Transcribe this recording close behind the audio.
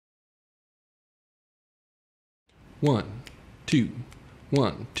1, 2,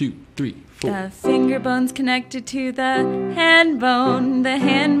 1, 2, 3, 4. The finger bone's connected to the hand bone. The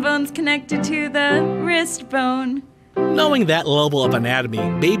hand bone's connected to the wrist bone. Knowing that level of anatomy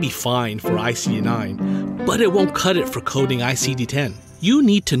may be fine for ICD-9, but it won't cut it for coding ICD-10. You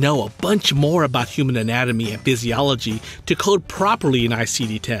need to know a bunch more about human anatomy and physiology to code properly in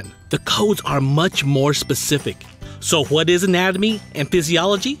ICD-10. The codes are much more specific. So what is anatomy and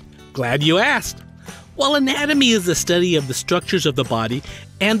physiology? Glad you asked. Well, anatomy is the study of the structures of the body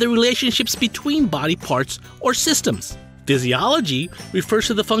and the relationships between body parts or systems. Physiology refers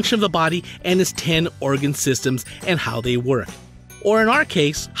to the function of the body and its 10 organ systems and how they work. Or in our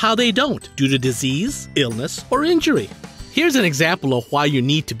case, how they don't, due to disease, illness, or injury. Here's an example of why you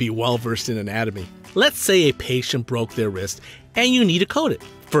need to be well-versed in anatomy. Let's say a patient broke their wrist and you need to code it.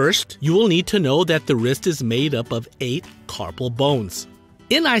 First, you will need to know that the wrist is made up of 8 carpal bones.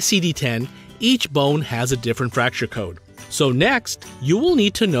 In ICD-10, each bone has a different fracture code. So next, you will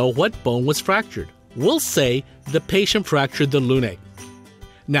need to know what bone was fractured. We'll say the patient fractured the lunate.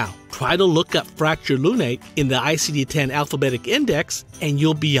 Now, try to look up fracture lunate in the ICD-10 alphabetic index and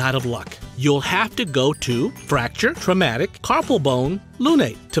you'll be out of luck. You'll have to go to fracture, traumatic, carpal bone,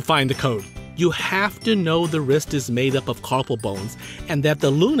 lunate to find the code. You have to know the wrist is made up of carpal bones and that the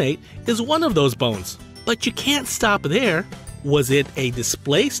lunate is one of those bones. But you can't stop there. Was it a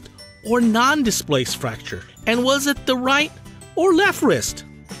displaced or non-displaced fracture? And was it the right or left wrist?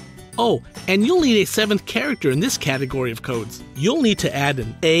 Oh, and you'll need a 7th character in this category of codes. You'll need to add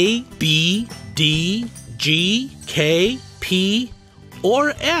an A, B, D, G, K, P,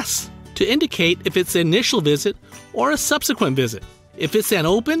 or S to indicate if it's an initial visit or a subsequent visit, if it's an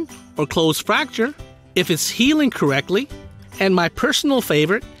open or closed fracture, if it's healing correctly, and my personal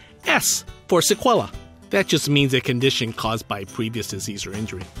favorite, S for sequela. That just means a condition caused by previous disease or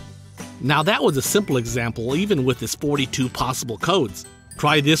injury. Now that was a simple example even with its 42 possible codes.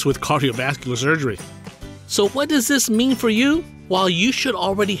 Try this with cardiovascular surgery. So what does this mean for you? While you should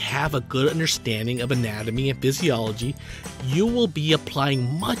already have a good understanding of anatomy and physiology, you will be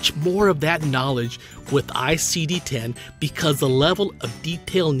applying much more of that knowledge with ICD-10 because the level of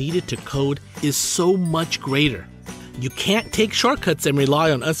detail needed to code is so much greater. You can't take shortcuts and rely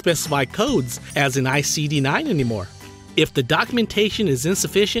on unspecified codes as in ICD-9 anymore. If the documentation is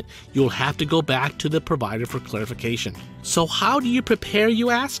insufficient, you'll have to go back to the provider for clarification. So how do you prepare, you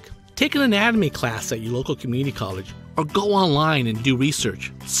ask? Take an anatomy class at your local community college or go online and do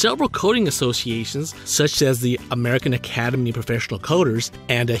research. Several coding associations, such as the American Academy of Professional Coders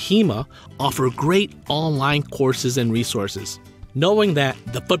and AHIMA, offer great online courses and resources. Knowing that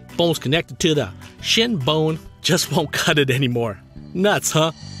the foot bone's connected to the shin bone just won't cut it anymore. Nuts,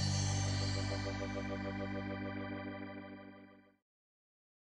 huh?